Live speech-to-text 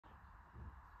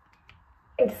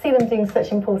To see them doing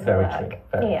such important Very work. true.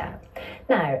 Very yeah.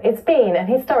 Now, it's been an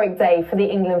historic day for the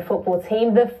England football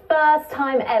team. The first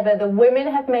time ever the women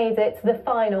have made it to the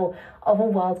final of a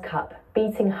World Cup,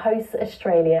 beating hosts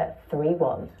Australia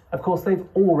 3-1. Of course, they've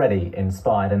already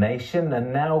inspired a nation,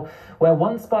 and now, where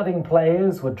once budding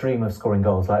players would dream of scoring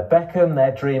goals like Beckham,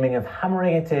 they're dreaming of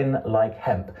hammering it in like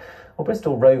hemp. Well,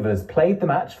 Bristol Rovers played the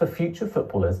match for future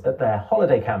footballers at their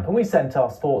holiday camp, and we sent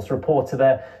our sports reporter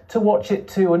there to watch it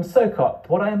too and soak up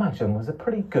what I imagine was a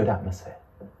pretty good atmosphere.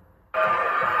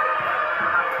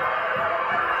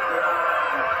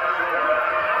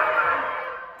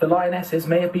 The Lionesses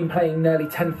may have been playing nearly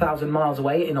 10,000 miles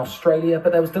away in Australia,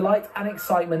 but there was delight and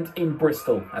excitement in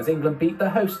Bristol as England beat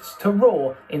the hosts to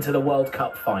roar into the World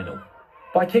Cup final.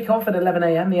 By kick-off at 11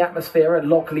 a.m, the atmosphere at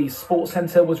Lockleys Sports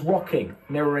Centre was rocking,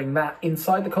 mirroring that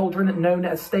inside the cauldron known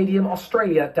as Stadium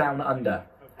Australia Down Under.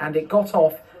 And it got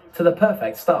off to the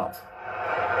perfect start.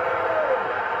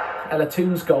 Ella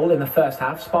Toon's goal in the first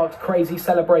half sparked crazy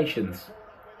celebrations.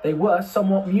 They were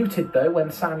somewhat muted though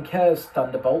when Sam Kerr's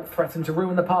thunderbolt threatened to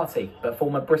ruin the party, but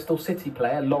former Bristol City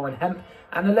player Lauren Hemp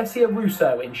and Alessia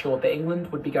Russo ensured that England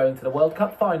would be going to the World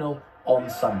Cup final on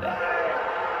Sunday.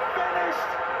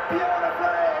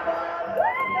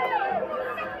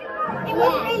 It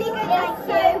was really good,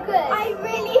 so good. I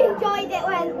really enjoyed it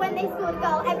when they scored a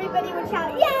goal. Everybody would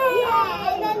shout, "Yay!"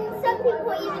 Yeah, and then some people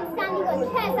were even standing on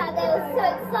chairs out there. They were so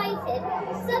excited.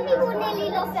 Some people nearly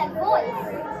lost their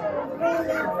voice.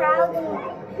 Really proud, and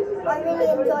I really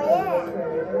enjoy it.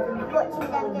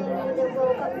 Watching them going in the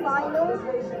World Cup final.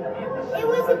 It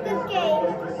was a good game,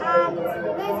 and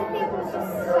loads of people were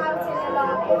just shouting a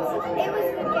lot. It was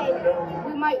a good game.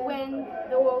 We might win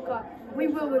the World Cup. We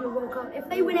will win the World Cup. If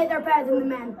they win it, they're better than the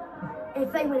men.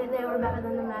 If they win it, they are better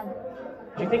than the men.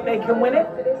 Do you think they can win it?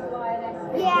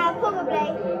 Yeah,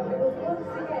 probably.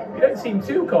 You don't seem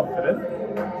too confident.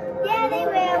 Yeah, they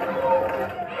will.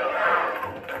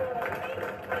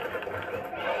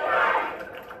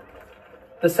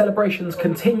 The celebrations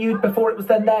continued before it was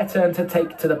then their turn to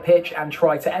take to the pitch and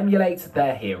try to emulate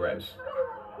their heroes.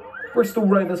 Bristol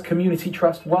Rovers Community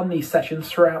Trust run these sessions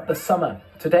throughout the summer.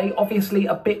 Today, obviously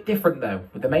a bit different though,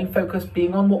 with the main focus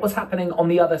being on what was happening on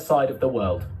the other side of the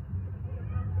world.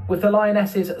 With the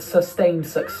Lionesses' sustained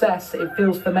success, it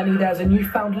feels for many there's a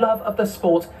newfound love of the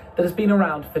sport that has been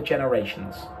around for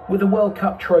generations. With the World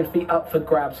Cup trophy up for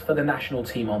grabs for the national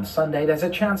team on Sunday, there's a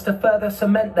chance to further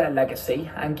cement their legacy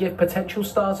and give potential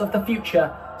stars of the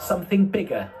future something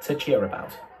bigger to cheer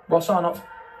about. Ross Arnott,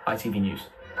 ITV News.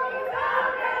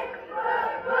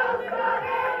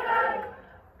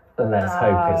 Let's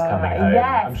hope it's coming home.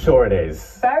 Yes. I'm sure it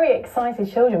is. Very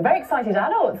excited children, very excited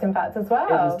adults, in fact, as well.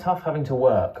 It was tough having to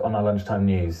work on our lunchtime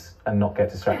news and not get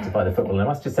distracted by the football. And I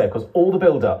must just say, of course, all the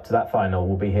build-up to that final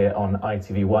will be here on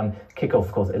ITV1. Kick-off,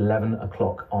 of course, 11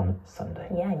 o'clock on Sunday.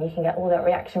 Yeah, and you can get all that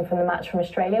reaction from the match from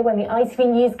Australia when the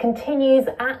ITV News continues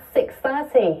at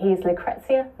 6:30. Here's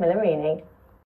Lucrezia Millarini.